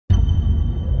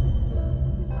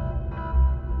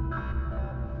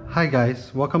Hi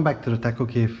guys, welcome back to the Taco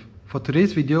Cave. For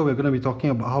today's video, we're going to be talking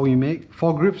about how we make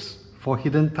foregrips for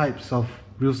hidden types of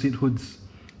reel seat hoods.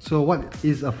 So what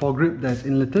is a foregrip that's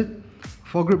inletted?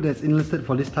 Foregrip that's inletted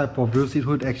for this type of reel seat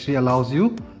hood actually allows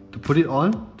you to put it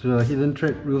on to the hidden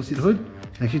thread reel seat hood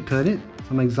and actually turn it.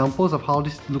 Some examples of how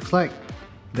this looks like.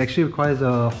 It actually requires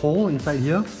a hole inside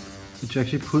here, which you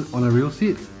actually put on a reel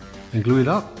seat and glue it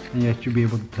up, and you actually be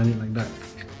able to turn it like that.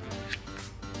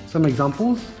 Some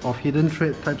examples of hidden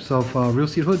thread types of reel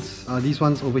seat hoods are these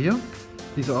ones over here.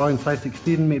 These are all in size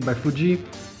 16, made by Fuji.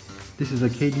 This is a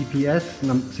KDPS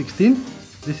number 16.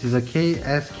 This is a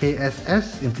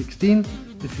KSKSS in 16.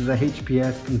 This is a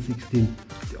HPS in 16.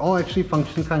 They all actually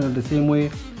function kind of the same way.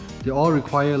 They all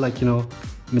require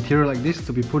material like this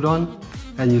to be put on,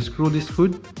 and you screw this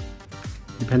hood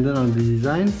dependent on the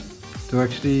design to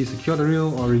actually secure the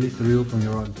reel or release the reel from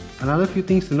your rod. Another few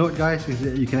things to note, guys, is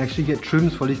that you can actually get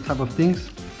trims for these type of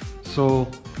things. So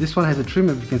this one has a trim,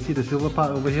 if you can see the silver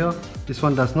part over here. This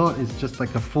one does not, it's just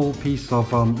like a full piece of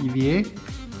EVA,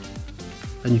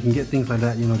 and you can get things like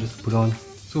that, just to put on.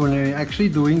 So when you're actually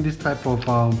doing this type of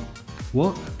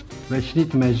work, we actually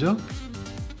need to measure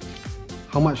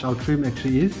how much our trim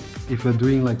actually is if we're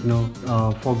doing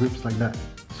foregrips like that.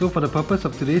 So for the purpose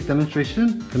of today's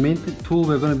demonstration, the main tool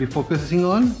we're going to be focusing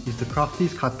on is the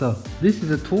Crafty's cutter. This is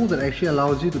a tool that actually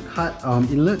allows you to cut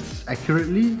inlets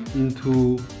accurately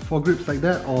into foregrips like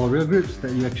that, or rear grips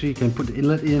that you actually can put the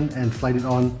inlet in and slide it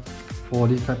on for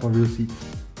this type of reel seats.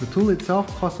 The tool itself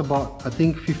costs about, I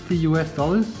think, $50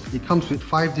 US. It comes with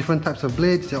 5 different types of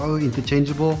blades. They're all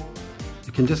interchangeable.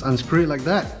 You can just unscrew it like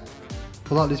that,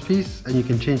 pull out this piece, and you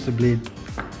can change the blade.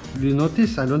 If you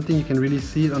notice, I don't think you can really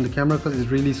see it on the camera because it's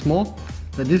really small,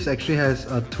 that this actually has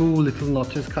 2 little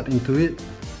notches cut into it.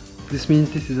 This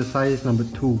means this is a size number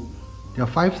 2. There are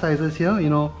 5 sizes here,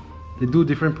 they do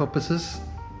different purposes.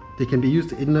 They can be used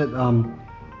to inlet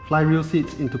fly reel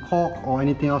seats into cork or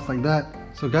anything else like that.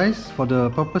 So guys, for the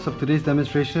purpose of today's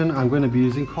demonstration, I'm going to be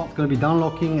using cork. It's going to be down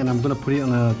locking, and I'm going to put it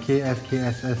on a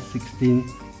KSKSS 16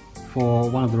 for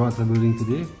one of the rods I'm building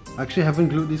today. I actually haven't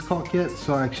glued this cork yet,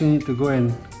 so I actually need to go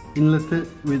and inlet it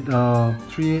with a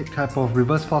 3/8 type of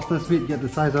reverse fastener bit, get the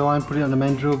size I want, put it on the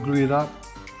mandrel, glue it up.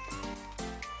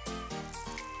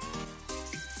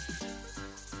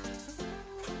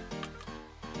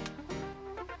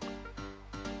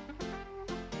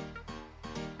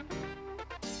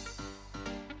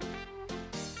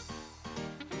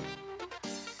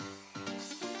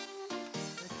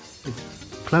 It's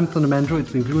clamped on the mandrel,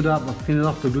 it's been glued up, I've cleaned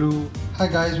off the glue. Hi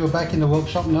guys, we're back in the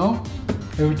workshop now.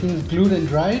 Everything's glued and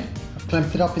dried. I've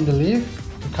clamped it up in the lathe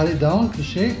to cut it down to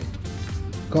shape.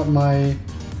 Got my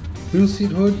reel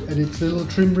seat hood and its little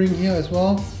trim ring here as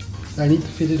well. I need to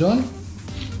fit it on.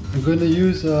 I'm going to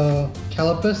use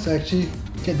calipers to actually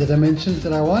get the dimensions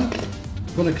that I want.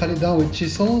 I'm going to cut it down with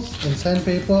chisels and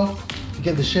sandpaper to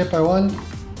get the shape I want.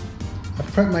 I've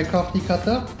prepped my Crafty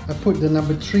cutter. I put the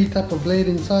number 3 type of blade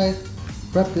inside.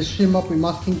 Wrap the shim up with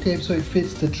masking tape so it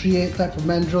fits the 3/8 type of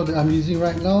mandrel that I'm using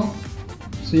right now.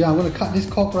 So yeah, I'm going to cut this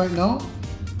cork right now,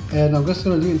 and I'm just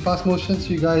going to do it in fast motion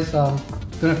so you guys don't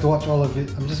have to watch all of it.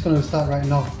 I'm just going to start right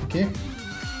now, okay?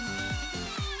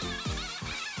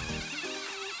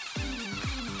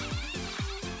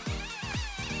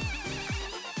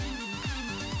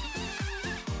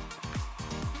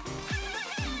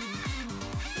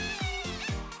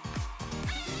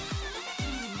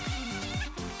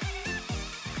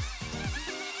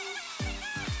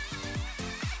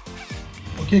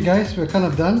 Okay guys, we're kind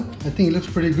of done. I think it looks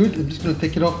pretty good. I'm just going to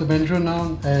take it off the mandrel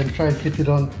now and try and fit it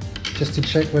on just to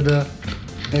check whether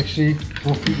it actually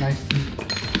will fit nicely.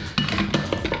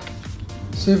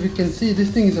 So if you can see,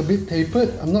 this thing is a bit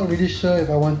tapered. I'm not really sure if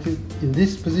I want it in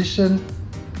this position.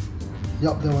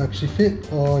 Yup, that will actually fit,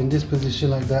 or in this position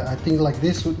like that. I think like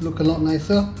this would look a lot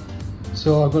nicer.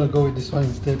 So I'm going to go with this one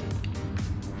instead.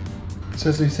 So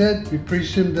as we said, we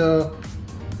pre-shimmed the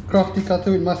Crafty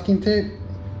cutter with masking tape.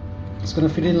 It's going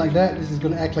to fit in like that. This is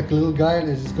going to act like a little guide.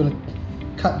 This is going to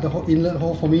cut the inlet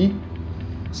hole for me.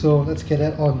 So let's get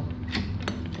that on.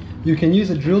 You can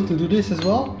use a drill to do this as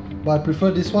well, but I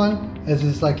prefer this one as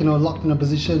it's locked in a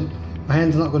position. My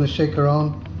hand's not going to shake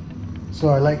around. So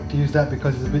I like to use that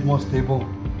because it's a bit more stable.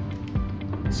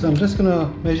 So I'm just going to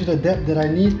measure the depth that I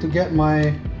need to get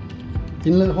my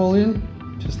inlet hole in,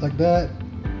 just like that.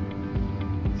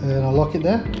 And I'll lock it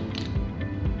there.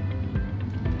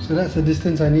 So that's the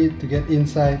distance I need to get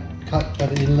inside, cut by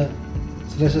the inlet.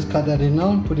 So let's just cut that in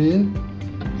now, put it in,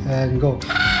 and go.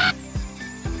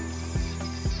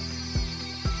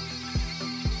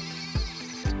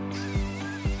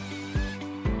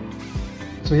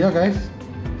 So yeah guys,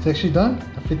 it's actually done.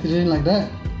 I fitted it in like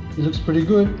that. it looks pretty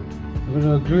good. I'm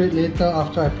going to glue it later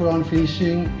after I put on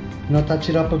finishing, touch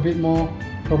it up a bit more,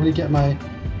 probably get my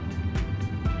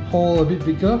hole a bit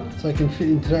bigger so I can fit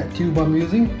into that tube I'm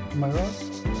using in my rod.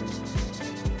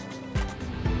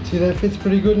 See, that fits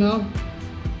pretty good now.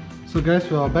 So guys,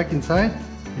 we are back inside.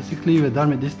 Basically we're done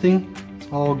with this thing. It's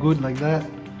all good like that,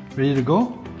 ready to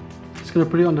go. Just gonna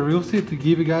put it on the reel seat to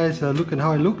give you guys a look at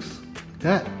how it looks. Like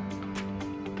that.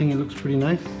 I think it looks pretty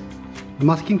nice. The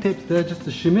masking tape's there just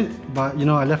to shim it, but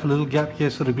I left a little gap here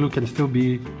so the glue can still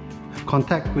have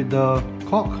contact with the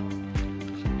cork.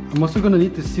 I'm also going to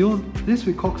need to seal this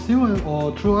with cork seal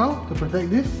or Tru-Oil to protect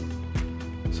this.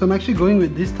 So I'm actually going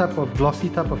with this type of glossy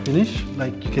type of finish,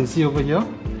 like you can see over here.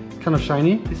 Kind of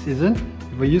shiny. This isn't.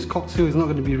 If I use cork seal, it's not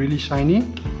going to be really shiny.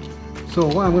 So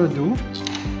what I'm going to do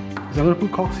is I'm going to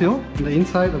put cork seal on the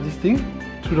inside of this thing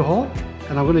through the hole,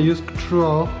 and I'm going to use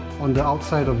Tru-Oil on the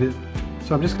outside of it.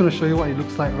 So I'm just going to show you what it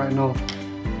looks like right now. So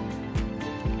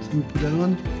let me put that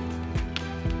on.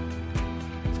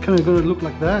 It's kind of going to look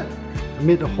like that. I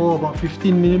made the hole about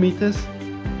 15 millimeters,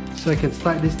 so I can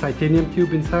slide this titanium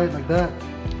tube inside like that.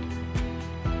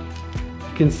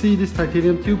 You can see this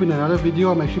titanium tube in another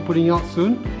video I'm actually putting out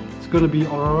soon. It's going to be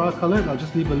Aurora colored. I'll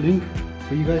just leave a link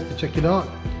for you guys to check it out.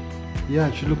 Yeah,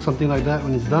 it should look something like that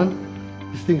when it's done.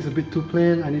 This thing's a bit too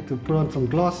plain. I need to put on some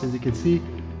gloss. As you can see,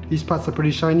 these parts are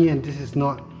pretty shiny and this is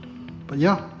not. But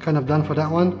yeah, kind of done for that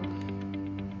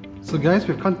one. So guys,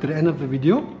 we've come to the end of the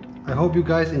video. I hope you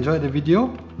guys enjoyed the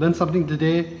video, learned something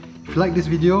today. If you like this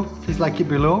video, please like it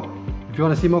below. If you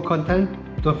want to see more content,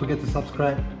 don't forget to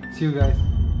subscribe. See you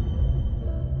guys.